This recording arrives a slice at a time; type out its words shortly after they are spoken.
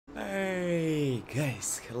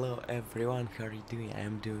Guys, hello everyone, how are you doing? I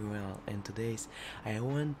am doing well, and today's I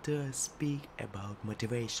want to speak about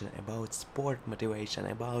motivation, about sport motivation,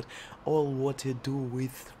 about all what you do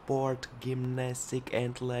with sport, gymnastic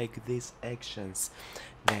and like these actions.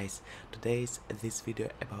 Guys, today's this video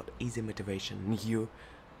about easy motivation, new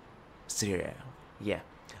serial. Yeah.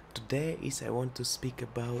 Today is I want to speak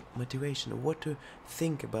about motivation. What to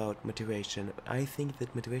think about motivation? I think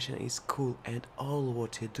that motivation is cool and all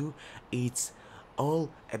what you do it's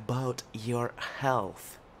all about your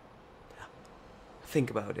health.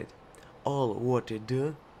 Think about it. All what you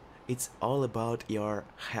do it's all about your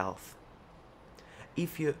health.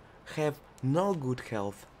 If you have no good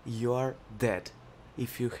health, you are dead.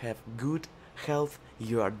 If you have good health,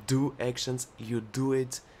 you are do actions, you do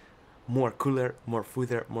it more cooler, more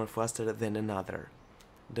further, more faster than another.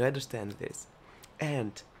 Do you understand this?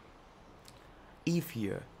 And if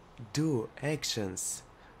you do actions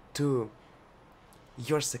to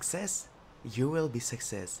your success, you will be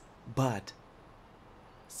success. But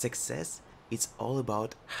success is all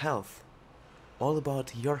about health, all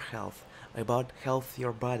about your health, about health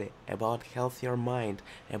your body, about health your mind,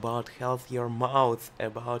 about health your mouth,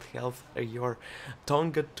 about health your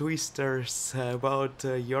tongue twisters, about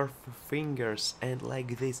your fingers, and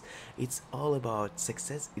like this. It's all about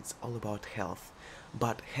success, it's all about health.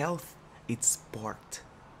 But health, it's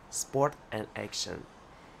sport and action.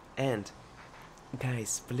 And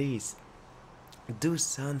guys, please do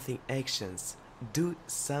something actions, do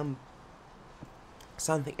something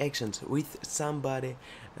actions with somebody.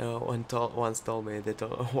 Once told me that the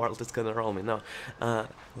world is gonna roll me. No,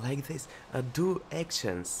 like this. Do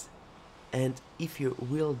actions, and if you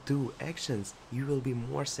will do actions, you will be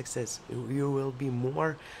more success. You will be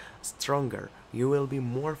more stronger. You will be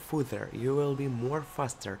more further. You will be more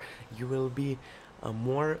faster. You will be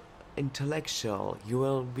more intellectual. You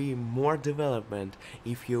will be more development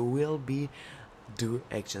if you will be do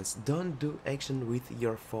actions. Don't do action with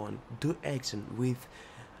your phone. Do action with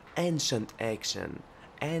ancient action.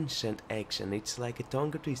 Ancient action, it's like a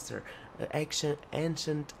tongue twister. Action,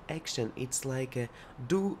 ancient action, it's like a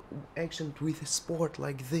do action with sport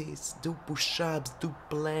like this. Do push-ups, do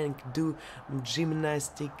plank, do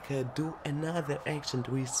gymnastic, do another action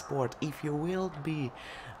with sport. If you will be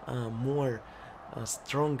more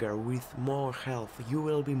stronger with more health, you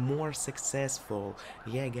will be more successful.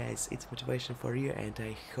 Yeah guys, it's motivation for you, and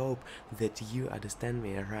I hope that you understand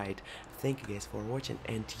me right. Thank you guys for watching,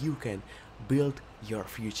 and you can build your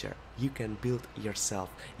future, you can build yourself,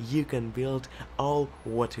 you can build all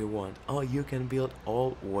what you want, or you can build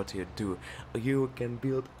all what you do, you can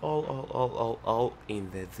build all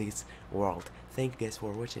in this world. Thank you guys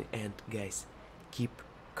for watching, and guys, keep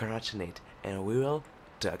crushing it, and we will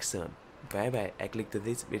talk soon. Bye bye. I clicked to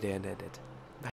this video and ended.